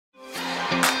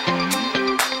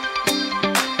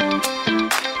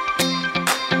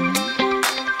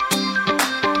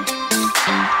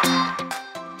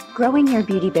growing your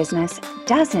beauty business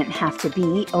doesn't have to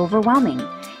be overwhelming.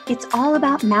 It's all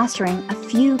about mastering a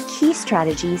few key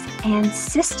strategies and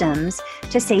systems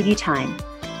to save you time.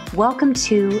 Welcome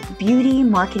to Beauty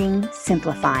Marketing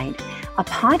Simplified, a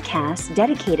podcast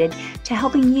dedicated to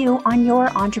helping you on your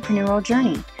entrepreneurial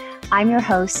journey. I'm your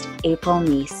host, April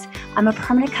Meese. I'm a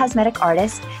permanent cosmetic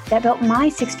artist that built my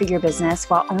six-figure business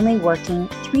while only working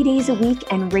 3 days a week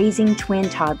and raising twin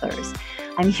toddlers.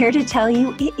 I'm here to tell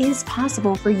you it is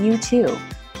possible for you too.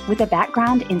 With a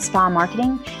background in spa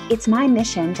marketing, it's my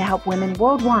mission to help women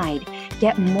worldwide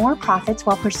get more profits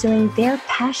while pursuing their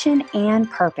passion and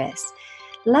purpose.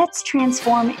 Let's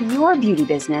transform your beauty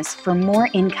business for more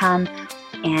income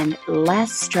and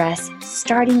less stress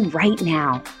starting right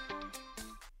now.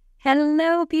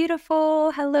 Hello,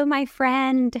 beautiful. Hello, my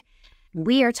friend.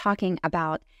 We are talking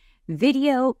about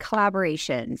video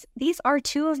collaborations. These are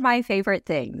two of my favorite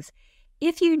things.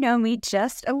 If you know me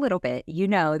just a little bit, you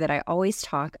know that I always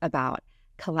talk about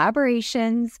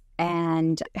collaborations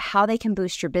and how they can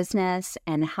boost your business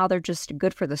and how they're just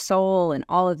good for the soul and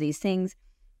all of these things,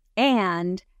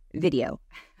 and video.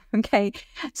 Okay.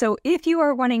 So if you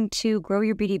are wanting to grow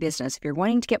your beauty business, if you're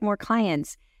wanting to get more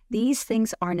clients, these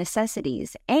things are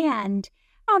necessities. And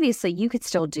obviously you could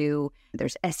still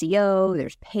there's SEO,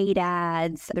 there's paid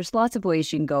ads, there's lots of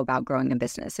ways you can go about growing a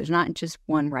business. There's not just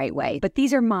one right way, but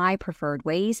these are my preferred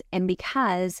ways. And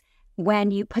because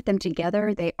when you put them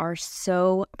together, they are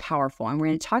so powerful. And we're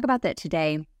going to talk about that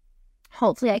today.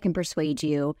 Hopefully I can persuade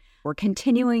you. We're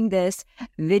continuing this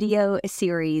video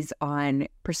series on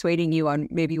persuading you on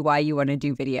maybe why you want to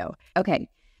do video. Okay.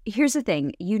 Here's the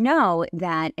thing. You know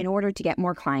that in order to get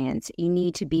more clients, you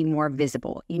need to be more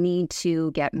visible. You need to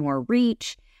get more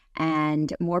reach,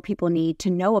 and more people need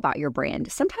to know about your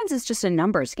brand. Sometimes it's just a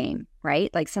numbers game, right?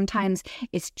 Like sometimes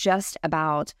it's just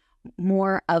about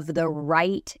more of the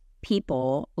right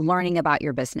people learning about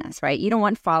your business, right? You don't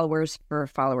want followers for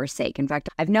followers' sake. In fact,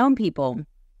 I've known people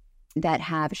that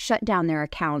have shut down their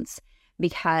accounts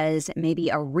because maybe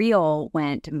a reel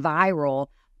went viral,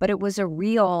 but it was a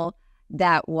reel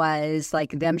that was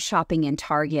like them shopping in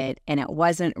Target, and it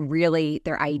wasn't really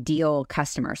their ideal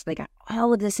customer. So they got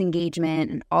all of this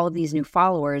engagement and all of these new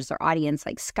followers. Their audience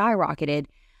like skyrocketed,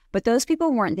 but those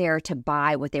people weren't there to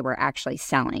buy what they were actually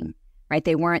selling, right?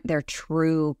 They weren't their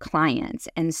true clients.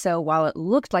 And so while it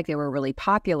looked like they were really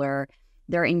popular,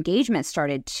 their engagement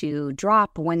started to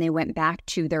drop when they went back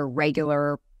to their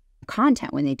regular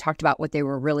content, when they talked about what they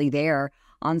were really there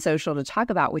on social to talk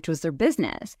about, which was their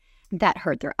business. That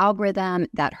hurt their algorithm,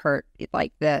 that hurt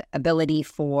like the ability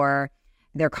for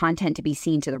their content to be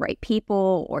seen to the right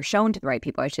people, or shown to the right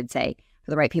people, I should say,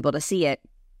 for the right people to see it.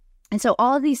 And so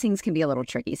all of these things can be a little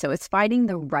tricky. So it's finding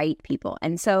the right people.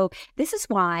 And so this is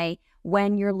why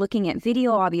when you're looking at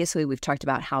video, obviously we've talked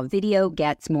about how video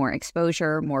gets more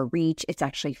exposure, more reach. It's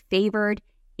actually favored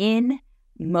in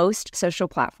most social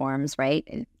platforms,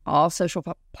 right? All social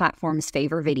platforms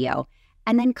favor video.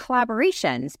 And then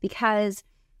collaborations, because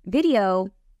video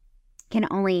can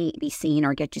only be seen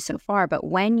or get you so far, but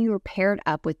when you're paired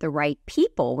up with the right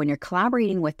people, when you're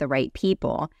collaborating with the right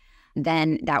people,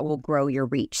 then that will grow your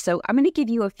reach. So I'm going to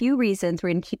give you a few reasons. We're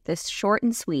going to keep this short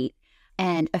and sweet,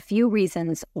 and a few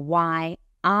reasons why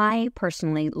I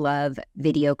personally love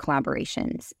video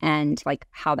collaborations and like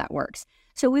how that works.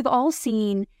 So we've all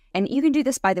seen, and you can do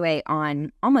this, by the way,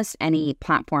 on almost any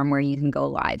platform where you can go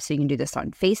live. So you can do this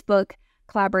on Facebook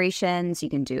collaborations, you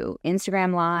can do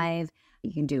Instagram Live,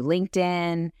 you can do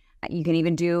LinkedIn, you can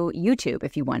even do YouTube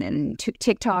if you want, and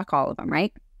TikTok, all of them,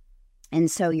 right? And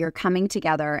so you're coming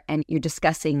together and you're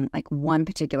discussing like one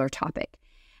particular topic.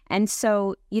 And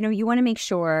so, you want to make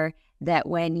sure that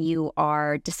when you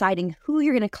are deciding who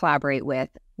you're going to collaborate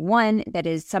with, one, that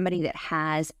is somebody that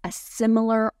has a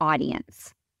similar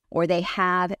audience, or they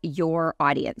have your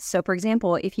audience. So for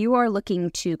example, if you are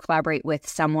looking to collaborate with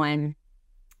someone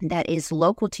that is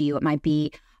local to you, it might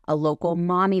be a local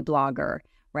mommy blogger,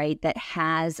 right, that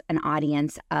has an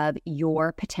audience of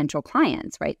your potential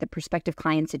clients, right, the prospective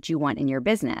clients that you want in your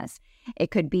business.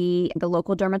 It could be the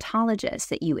local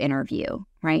dermatologist that you interview,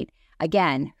 right,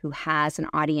 again, who has an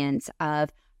audience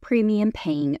of premium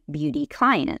paying beauty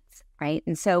clients, right?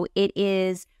 And so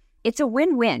it's a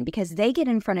win-win, because they get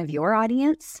in front of your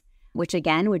audience, which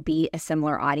again would be a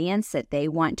similar audience that they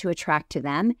want to attract to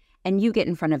them, and you get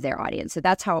in front of their audience. So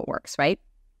that's how it works, right?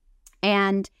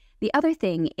 And the other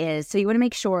thing is, so you want to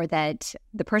make sure that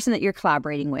the person that you're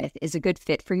collaborating with is a good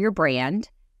fit for your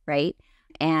brand, right?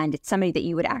 And it's somebody that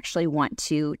you would actually want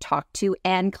to talk to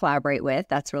and collaborate with.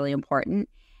 That's really important.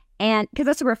 And because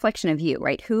that's a reflection of you,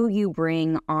 right? Who you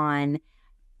bring on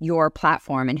your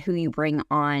platform and who you bring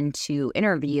on to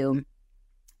interview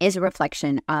is a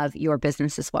reflection of your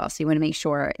business as well. So you want to make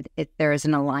sure there is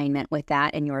an alignment with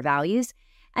that and your values.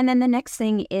 And then the next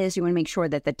thing is you want to make sure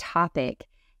that the topic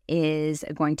is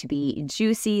going to be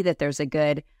juicy, that there's a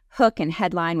good hook and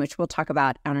headline, which we'll talk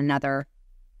about on another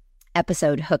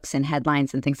episode, hooks and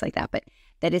headlines and things like that, but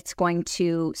that it's going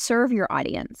to serve your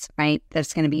audience, right?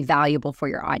 That's going to be valuable for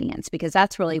your audience, because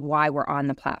that's really why we're on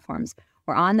the platforms.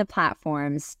 We're on the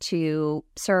platforms to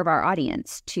serve our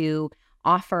audience, to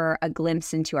offer a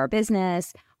glimpse into our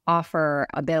business, offer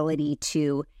ability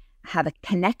to have a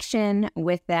connection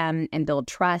with them and build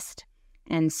trust.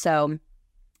 And so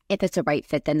if it's a right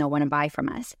fit, then they'll want to buy from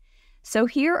us. So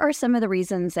here are some of the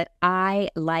reasons that I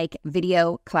like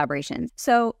video collaborations.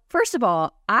 So first of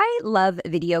all, I love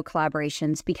video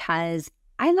collaborations because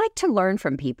I like to learn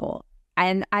from people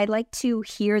and I like to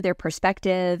hear their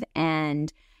perspective.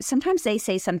 And sometimes they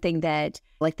say something that,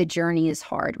 like, the journey is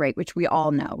hard, right? Which we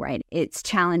all know, right? It's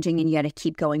challenging and you got to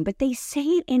keep going. But they say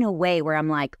it in a way where I'm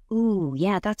like, ooh,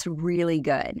 yeah, that's really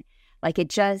good. Like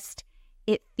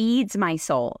it feeds my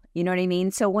soul. You know what I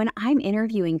mean? So when I'm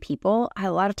interviewing people,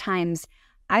 a lot of times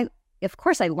of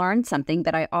course I learn something,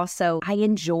 but I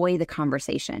enjoy the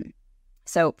conversation.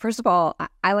 So first of all,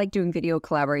 I like doing video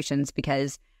collaborations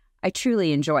because I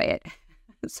truly enjoy it.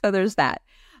 So there's that.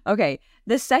 Okay.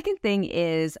 The second thing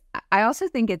is I also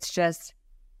think it's just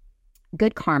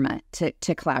good karma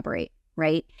to collaborate.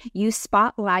 Right? You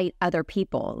spotlight other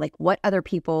people, like what other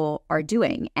people are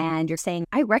doing. And you're saying,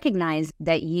 I recognize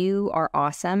that you are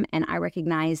awesome. And I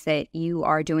recognize that you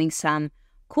are doing some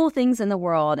cool things in the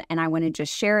world. And I want to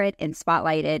just share it and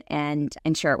spotlight it and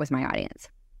share it with my audience.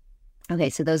 Okay.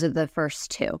 So those are the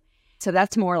first two. So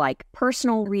that's more like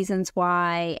personal reasons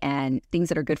why and things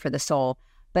that are good for the soul.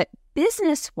 But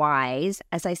business-wise,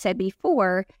 as I said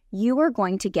before, you are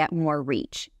going to get more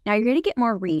reach. Now you're going to get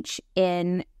more reach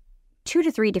in 2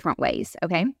 to 3 different ways,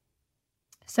 okay?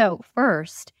 So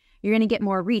first, you're going to get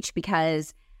more reach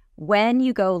because when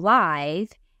you go live,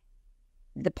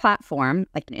 the platform,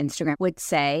 like Instagram, would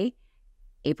say,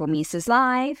 April Meese is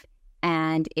live,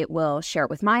 and it will share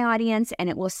it with my audience, and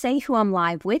it will say who I'm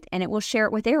live with, and it will share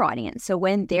it with their audience. So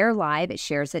when they're live, it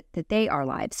shares it that they are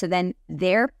live. So then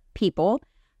their people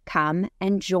come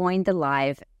and join the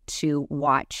live to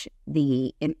watch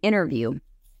the interview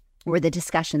or the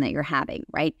discussion that you're having,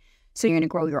 right? So you're going to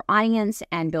grow your audience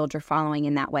and build your following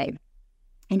in that way.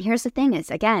 And here's the thing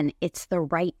is, again, it's the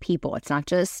right people. It's not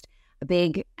just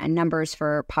big numbers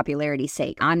for popularity's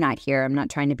sake. I'm not here. I'm not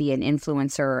trying to be an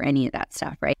influencer or any of that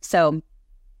stuff, right? So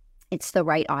it's the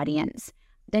right audience.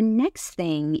 The next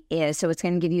thing is, so it's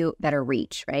going to give you better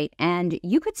reach, right? And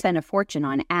you could spend a fortune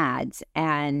on ads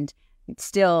and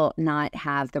still not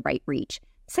have the right reach.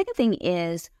 Second thing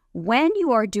is, when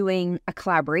you are doing a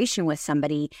collaboration with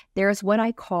somebody, there's what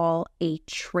I call a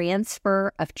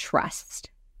transfer of trust.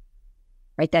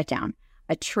 Write that down.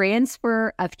 A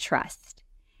transfer of trust.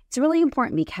 It's really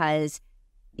important because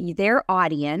their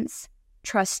audience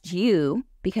trusts you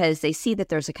because they see that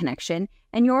there's a connection,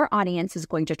 and your audience is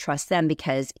going to trust them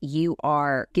because you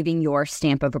are giving your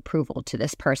stamp of approval to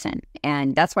this person.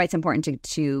 And that's why it's important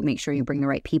to make sure you bring the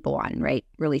right people on, right?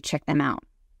 Really check them out.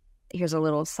 Here's a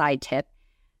little side tip.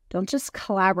 Don't just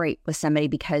collaborate with somebody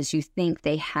because you think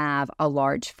they have a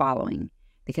large following,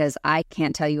 because I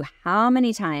can't tell you how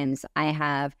many times I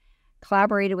have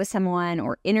collaborated with someone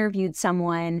or interviewed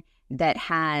someone that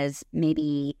has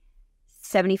maybe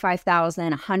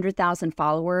 75,000, 100,000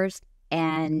 followers,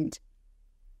 and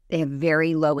they have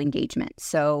very low engagement.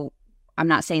 So I'm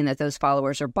not saying that those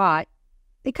followers are bought.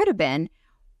 They could have been.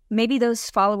 Maybe those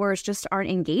followers just aren't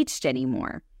engaged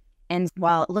anymore. And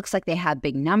while it looks like they have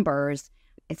big numbers,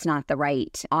 it's not the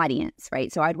right audience,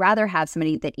 right? So I'd rather have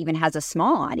somebody that even has a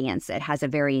small audience that has a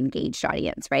very engaged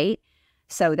audience, right?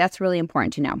 So that's really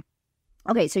important to know.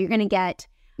 Okay, so you're going to get,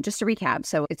 just to recap,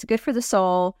 so it's good for the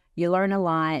soul, you learn a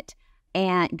lot,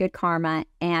 and good karma,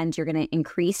 and you're going to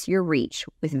increase your reach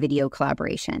with video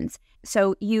collaborations.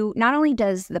 So you, not only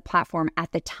does the platform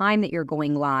at the time that you're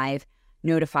going live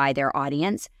notify their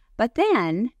audience, but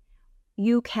then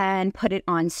you can put it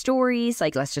on stories.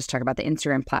 Like, let's just talk about the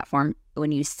Instagram platform.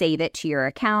 When you save it to your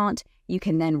account, you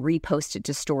can then repost it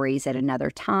to stories at another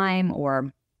time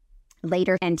or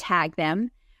later and tag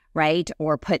them, right?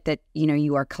 Or put that,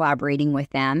 you are collaborating with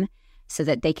them so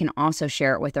that they can also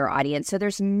share it with their audience. So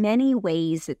there's many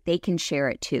ways that they can share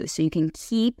it too. So you can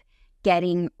keep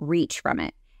getting reach from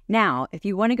it. Now, if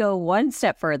you want to go one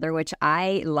step further, which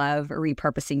I love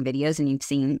repurposing videos, and you've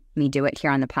seen me do it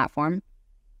here on the platform,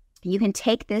 you can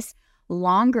take this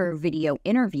longer video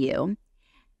interview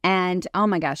and, oh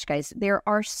my gosh, guys, there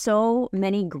are so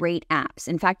many great apps.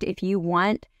 In fact, if you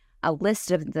want a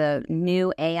list of the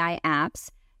new AI apps,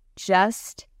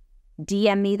 just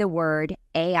DM me the word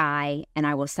AI and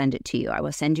I will send it to you. I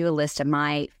will send you a list of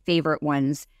my favorite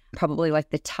ones, probably like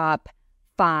the top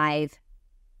 5,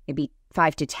 maybe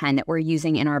 5 to 10 that we're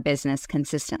using in our business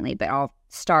consistently, but I'll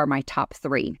star my top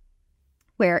 3,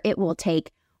 where it will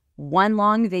take one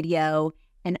long video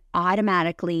and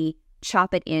automatically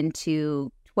chop it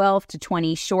into 12 to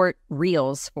 20 short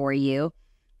reels for you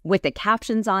with the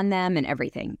captions on them and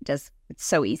everything. It's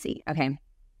so easy. Okay.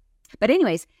 But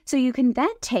anyways, so you can then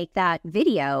take that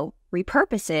video,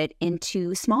 repurpose it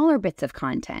into smaller bits of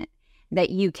content that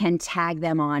you can tag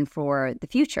them on for the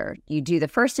future. You do the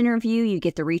first interview, you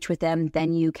get the reach with them,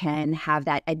 then you can have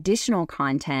that additional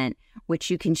content which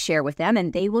you can share with them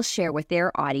and they will share with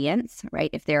their audience, right?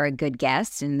 If they're a good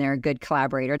guest and they're a good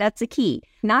collaborator, that's the key.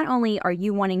 Not only are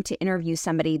you wanting to interview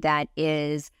somebody that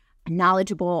is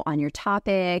knowledgeable on your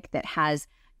topic, that has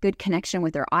good connection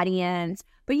with their audience,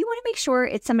 but you want to make sure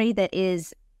it's somebody that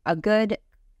is a good,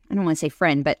 I don't want to say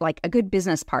friend, but like a good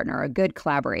business partner, a good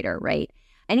collaborator, right?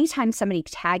 Anytime somebody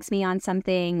tags me on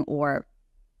something, or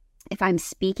if I'm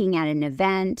speaking at an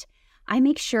event, I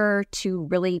make sure to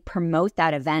really promote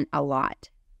that event a lot,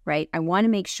 right? I want to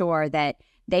make sure that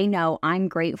they know I'm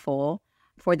grateful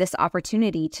for this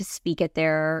opportunity to speak at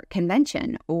their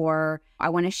convention, or I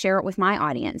want to share it with my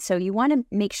audience. So you want to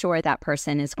make sure that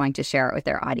person is going to share it with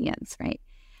their audience, right?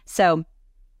 So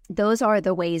those are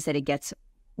the ways that it gets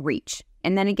reach.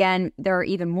 And then again, there are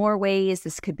even more ways.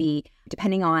 This could be,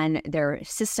 depending on their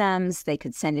systems, they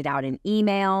could send it out in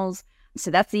emails.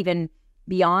 So that's even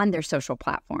beyond their social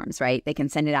platforms, right? They can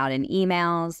send it out in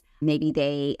emails. Maybe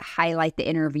they highlight the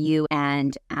interview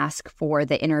and ask for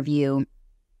the interview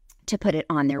to put it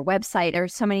on their website. There are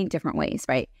so many different ways,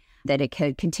 right, that it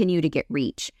could continue to get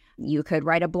reach. You could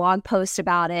write a blog post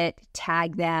about it,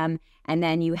 tag them, and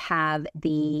then you have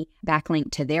the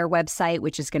backlink to their website,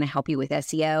 which is going to help you with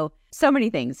SEO. So many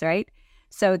things, right?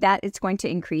 So that it's going to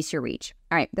increase your reach.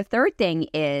 All right. The third thing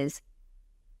is,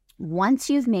 once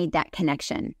you've made that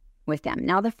connection with them,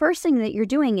 now the first thing that you're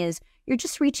doing is you're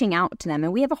just reaching out to them.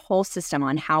 And we have a whole system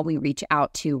on how we reach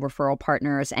out to referral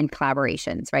partners and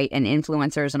collaborations, right? And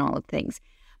influencers and all of the things.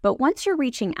 But once you're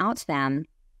reaching out to them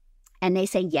and they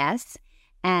say yes,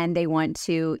 and they want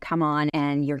to come on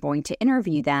and you're going to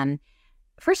interview them,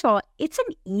 first of all, it's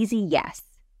an easy yes.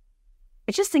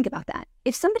 But just think about that.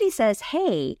 If somebody says,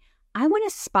 hey, I want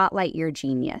to spotlight your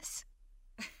genius,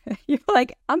 you're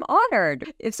like, I'm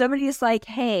honored. If somebody is like,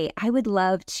 hey, I would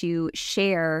love to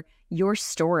share your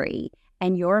story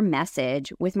and your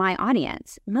message with my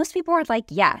audience, most people are like,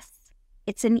 yes.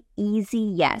 It's an easy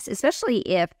yes, especially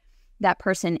if that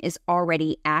person is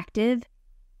already active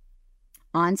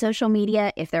on social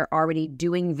media, if they're already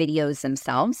doing videos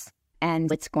themselves,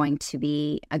 and it's going to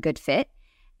be a good fit.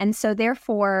 And so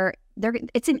therefore,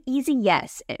 it's an easy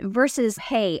yes versus,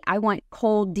 hey, I want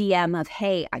cold DM of,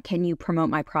 hey, can you promote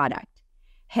my product?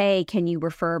 Hey, can you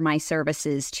refer my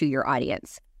services to your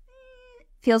audience?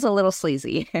 Feels a little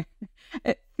sleazy.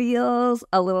 It feels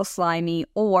a little slimy,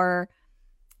 or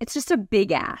it's just a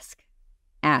big ask.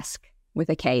 Ask with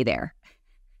a K there.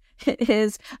 It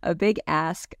is a big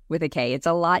ask with a K. It's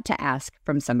a lot to ask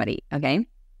from somebody, okay?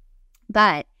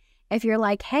 But if you're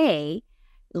like, hey,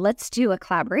 let's do a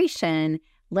collaboration,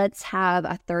 let's have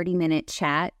a 30-minute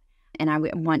chat, and I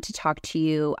want to talk to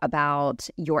you about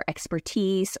your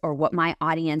expertise or what my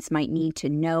audience might need to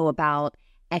know about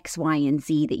X, Y, and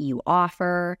Z that you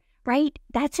offer, right?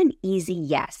 That's an easy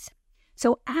yes.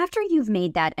 So after you've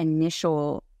made that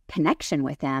initial connection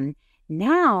with them,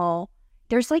 now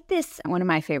there's like this, one of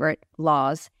my favorite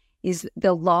laws is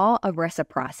the law of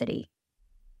reciprocity,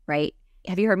 right?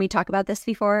 Have you heard me talk about this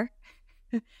before?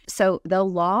 So the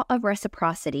law of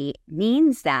reciprocity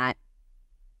means that,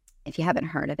 if you haven't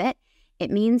heard of it,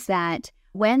 it means that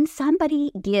when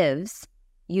somebody gives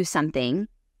you something,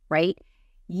 right,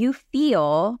 you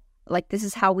feel like this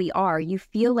is how we are. You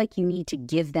feel like you need to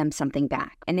give them something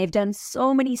back. And they've done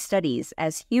so many studies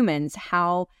as humans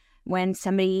how when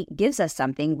somebody gives us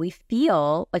something, we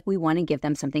feel like we want to give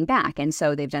them something back. And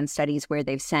so they've done studies where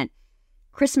they've sent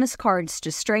Christmas cards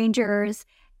to strangers,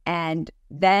 and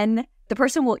then the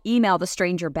person will email the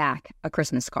stranger back a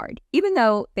Christmas card, even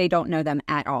though they don't know them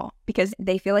at all, because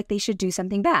they feel like they should do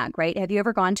something back, right? Have you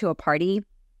ever gone to a party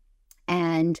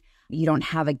and you don't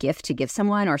have a gift to give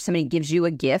someone, or somebody gives you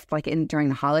a gift like during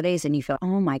the holidays and you feel,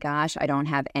 oh my gosh, I don't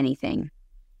have anything?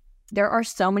 There are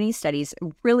so many studies,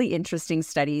 really interesting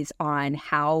studies on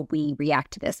how we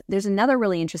react to this. There's another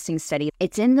really interesting study.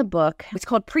 It's in the book. It's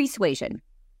called Persuasion.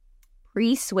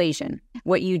 Persuasion.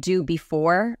 What you do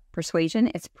before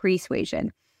persuasion, it's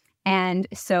persuasion. And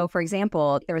so, for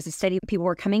example, there was a study, people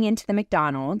were coming into the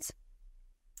McDonald's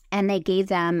and they gave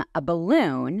them a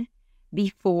balloon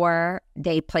before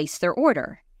they placed their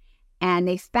order. And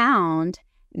they found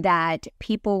that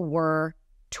people were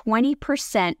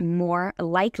 20% more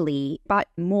likely, bought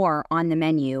more on the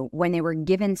menu when they were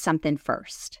given something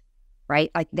first,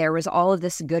 right? Like there was all of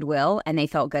this goodwill and they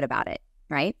felt good about it,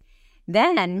 right?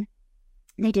 Then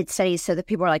they did studies so that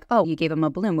people were like, oh, you gave them a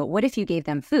balloon. But what if you gave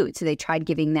them food? So they tried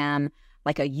giving them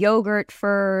like a yogurt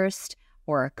first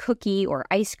or a cookie or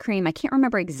ice cream. I can't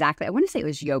remember exactly. I want to say it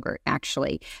was yogurt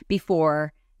actually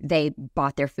before they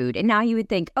bought their food. And now you would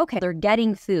think, okay, they're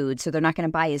getting food, so they're not going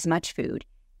to buy as much food.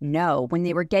 No, when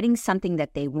they were getting something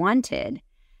that they wanted,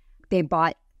 they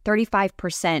bought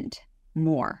 35%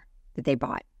 more that they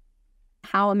bought.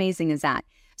 How amazing is that?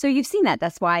 So you've seen that.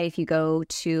 That's why if you go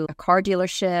to a car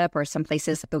dealership or some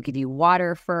places, they'll give you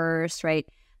water first, right?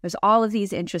 There's all of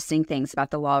these interesting things about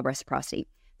the law of reciprocity.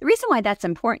 The reason why that's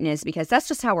important is because that's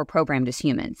just how we're programmed as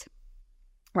humans,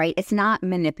 right? It's not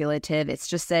manipulative. It's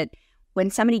just that when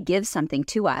somebody gives something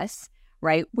to us,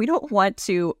 right, we don't want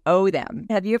to owe them.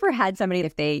 Have you ever had somebody,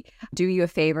 if they do you a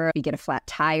favor, you get a flat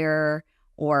tire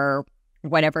or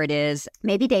whatever it is,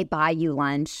 maybe they buy you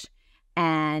lunch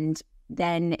and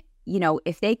then, you know,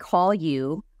 if they call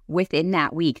you within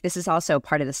that week, this is also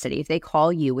part of the study, if they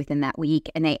call you within that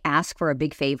week and they ask for a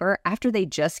big favor after they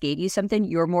just gave you something,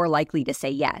 you're more likely to say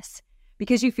yes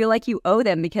because you feel like you owe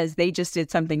them because they just did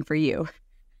something for you.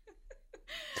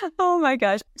 Oh my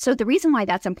gosh. So the reason why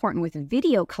that's important with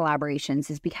video collaborations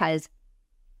is because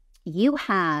you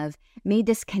have made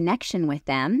this connection with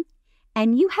them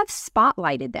and you have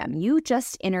spotlighted them. You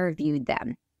just interviewed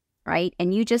them, right?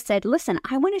 And you just said, listen,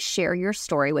 I want to share your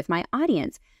story with my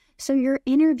audience. So you're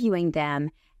interviewing them.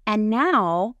 And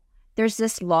now there's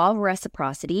this law of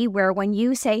reciprocity where when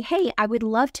you say, hey, I would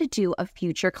love to do a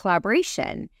future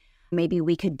collaboration. Maybe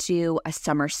we could do a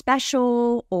summer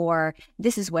special, or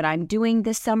this is what I'm doing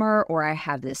this summer, or I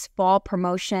have this fall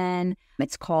promotion.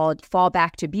 It's called Fall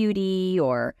Back to Beauty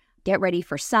or Get Ready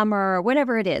for Summer,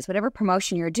 whatever it is, whatever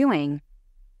promotion you're doing.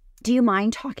 Do you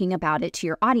mind talking about it to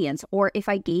your audience? Or if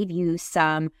I gave you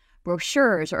some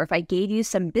brochures or if I gave you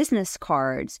some business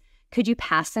cards, could you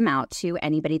pass them out to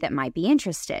anybody that might be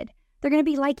interested? They're going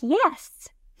to be like, yes.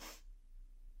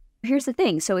 Here's the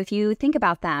thing. So if you think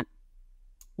about that,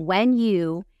 when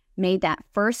you made that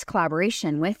first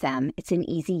collaboration with them, it's an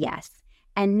easy yes.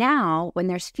 And now when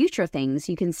there's future things,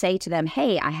 you can say to them,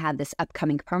 hey, I have this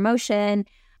upcoming promotion.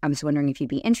 I was wondering if you'd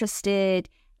be interested.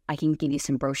 I can give you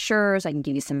some brochures. I can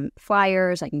give you some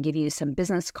flyers. I can give you some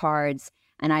business cards,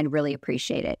 and I'd really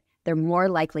appreciate it. They're more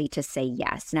likely to say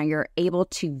yes. Now you're able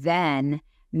to then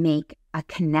make a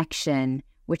connection,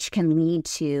 which can lead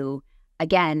to,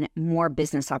 again, more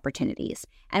business opportunities.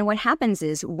 And what happens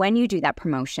is when you do that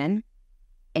promotion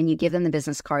and you give them the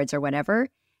business cards or whatever,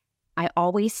 I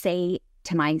always say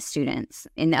to my students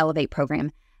in the Elevate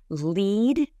program,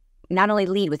 lead, not only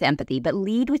lead with empathy, but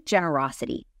lead with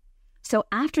generosity. So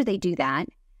after they do that,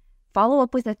 follow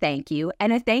up with a thank you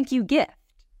and a thank you gift,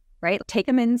 right? Take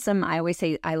them in some, I always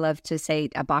say, I love to say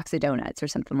a box of donuts or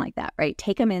something like that, right?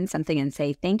 Take them in something and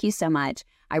say, thank you so much.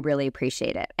 I really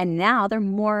appreciate it. And now they're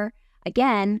more,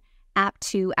 again, apt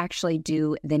to actually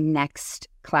do the next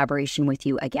collaboration with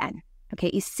you again. Okay,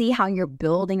 you see how you're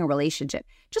building a relationship.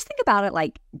 Just think about it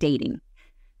like dating,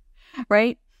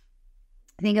 right?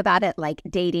 Think about it like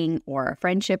dating or a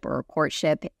friendship or a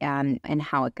courtship and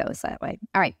how it goes that way.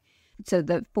 All right, so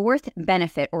the fourth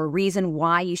benefit or reason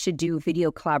why you should do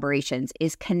video collaborations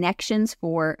is connections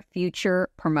for future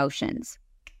promotions.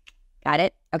 Got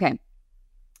it? Okay.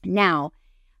 Now,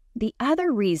 the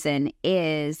other reason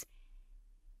is,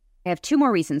 I have two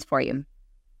more reasons for you.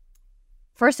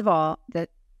 First of all, the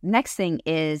next thing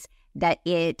is that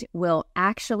it will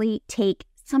actually take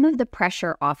some of the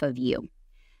pressure off of you.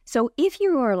 So if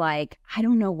you are like, I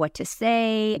don't know what to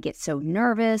say, I get so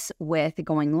nervous with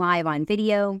going live on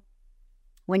video,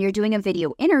 when you're doing a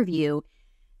video interview,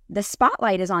 the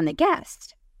spotlight is on the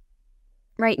guest.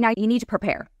 Right now, you need to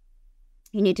prepare.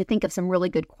 You need to think of some really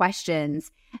good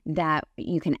questions that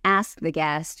you can ask the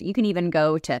guest. You can even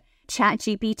go to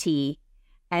ChatGPT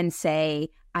and say,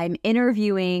 I'm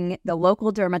interviewing the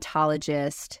local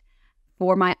dermatologist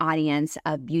for my audience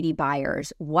of beauty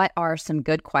buyers. What are some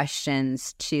good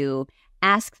questions to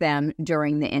ask them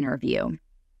during the interview?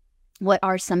 What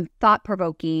are some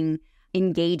thought-provoking,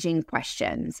 engaging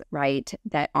questions, right,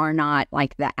 that are not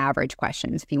like the average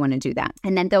questions if you want to do that?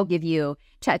 And then they'll give you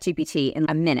ChatGPT in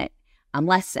a minute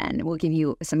lesson. We'll give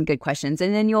you some good questions.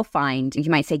 And then you'll find,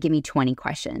 you might say, give me 20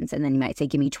 questions. And then you might say,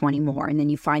 give me 20 more. And then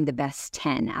you find the best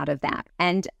 10 out of that.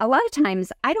 And a lot of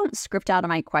times I don't script out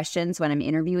my questions when I'm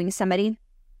interviewing somebody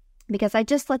because I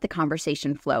just let the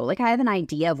conversation flow. Like I have an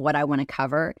idea of what I want to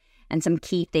cover and some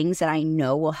key things that I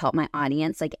know will help my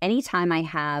audience. Like anytime I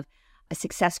have a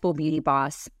successful beauty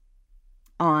boss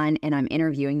on and I'm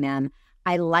interviewing them,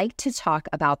 I like to talk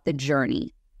about the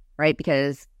journey, right?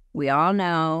 Because we all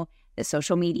know that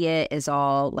social media is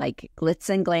all like glitz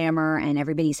and glamour and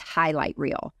everybody's highlight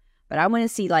reel. But I want to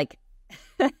see like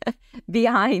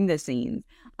behind the scenes.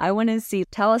 I want to see,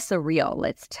 tell us the real.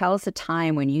 Tell us a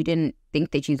time when you didn't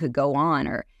think that you could go on,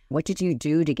 or what did you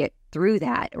do to get through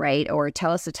that, right? Or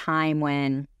tell us a time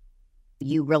when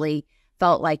you really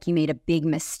felt like you made a big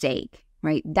mistake,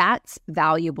 right? That's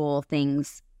valuable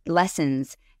things,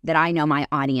 lessons that I know my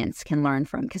audience can learn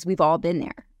from because we've all been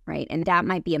there, right? And that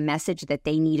might be a message that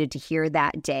they needed to hear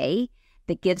that day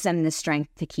that gives them the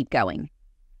strength to keep going.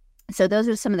 So those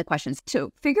are some of the questions.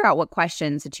 So figure out what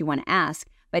questions that you want to ask.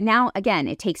 But now, again,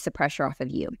 it takes the pressure off of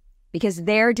you because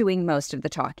they're doing most of the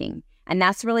talking. And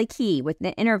that's really key with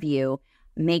the interview.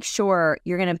 Make sure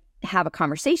you're going to have a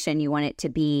conversation. You want it to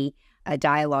be a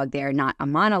dialogue there, not a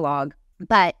monologue,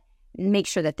 but make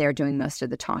sure that they're doing most of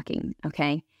the talking,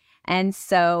 okay? And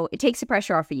so it takes the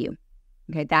pressure off of you,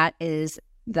 okay? That is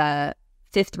the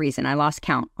fifth reason. I lost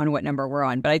count on what number we're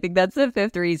on, but I think that's the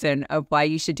fifth reason of why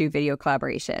you should do video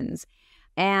collaborations.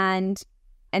 And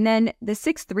then the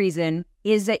sixth reason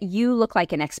is that you look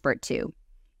like an expert too.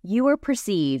 You are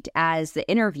perceived as the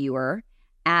interviewer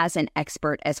as an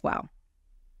expert as well.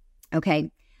 Okay,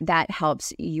 that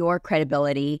helps your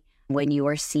credibility when you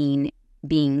are seen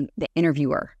being the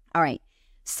interviewer. All right,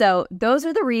 so those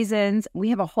are the reasons. We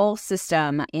have a whole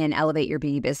system in Elevate Your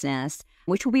Beauty Business,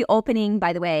 which will be opening,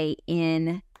 by the way,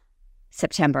 in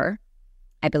September,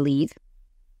 I believe.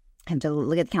 I have to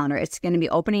look at the calendar. It's going to be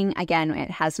opening again.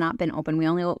 It has not been open. We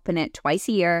only open it twice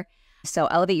a year. So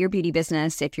Elevate Your Beauty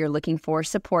Business, if you're looking for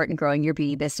support in growing your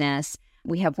beauty business,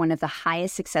 we have one of the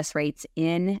highest success rates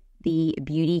in the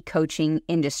beauty coaching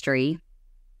industry.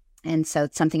 And so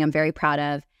it's something I'm very proud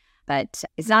of, but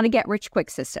it's not a get-rich-quick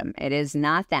system. It is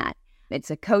not that. It's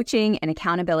a coaching and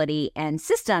accountability and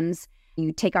systems.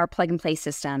 You take our plug-and-play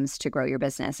systems to grow your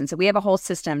business. And so we have a whole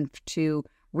system to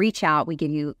reach out. We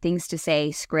give you things to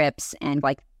say, scripts, and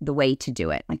like the way to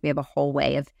do it. Like we have a whole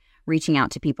way of reaching out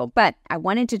to people. But I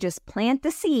wanted to just plant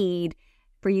the seed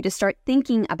for you to start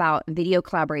thinking about video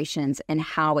collaborations and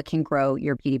how it can grow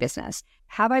your beauty business.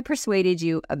 Have I persuaded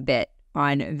you a bit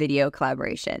on video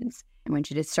collaborations? I want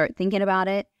you to start thinking about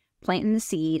it, planting the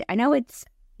seed. I know it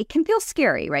can feel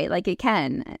scary, right? Like it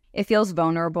can. It feels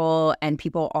vulnerable, and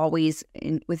people always,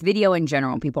 with video in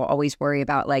general, people always worry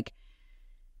about like,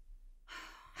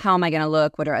 how am I going to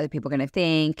look? What are other people going to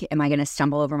think? Am I going to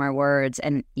stumble over my words?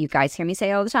 And you guys hear me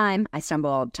say all the time, I stumble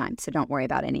all the time. So don't worry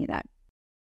about any of that.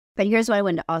 But here's what I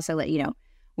wanted to also let you know.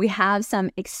 We have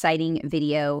some exciting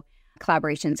video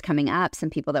collaborations coming up, some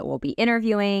people that we'll be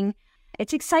interviewing.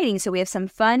 It's exciting. So we have some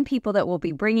fun people that we'll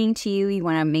be bringing to you. You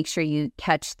want to make sure you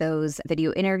catch those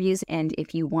video interviews. And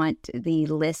if you want the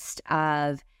list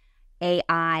of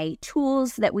AI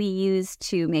tools that we use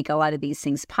to make a lot of these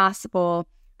things possible,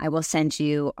 I will send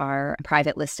you our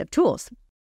private list of tools.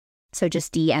 So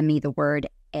just DM me the word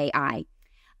AI.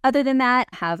 Other than that,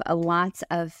 have lots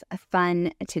of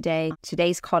fun today.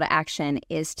 Today's call to action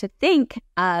is to think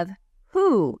of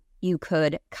who you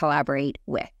could collaborate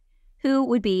with. Who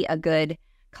would be a good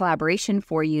collaboration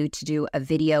for you to do a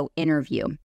video interview?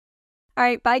 All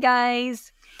right, bye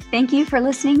guys. Thank you for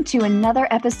listening to another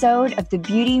episode of the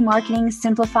Beauty Marketing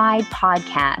Simplified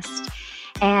podcast.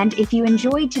 And if you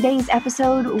enjoyed today's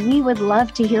episode, we would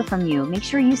love to hear from you. Make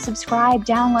sure you subscribe,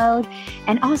 download,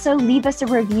 and also leave us a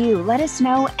review. Let us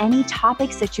know any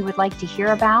topics that you would like to hear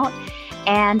about,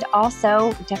 and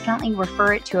also definitely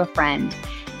refer it to a friend.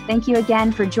 Thank you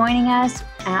again for joining us.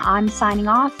 I'm signing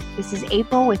off. This is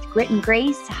April with Grit and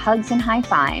Grace, hugs and high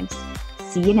fives.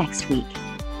 See you next week.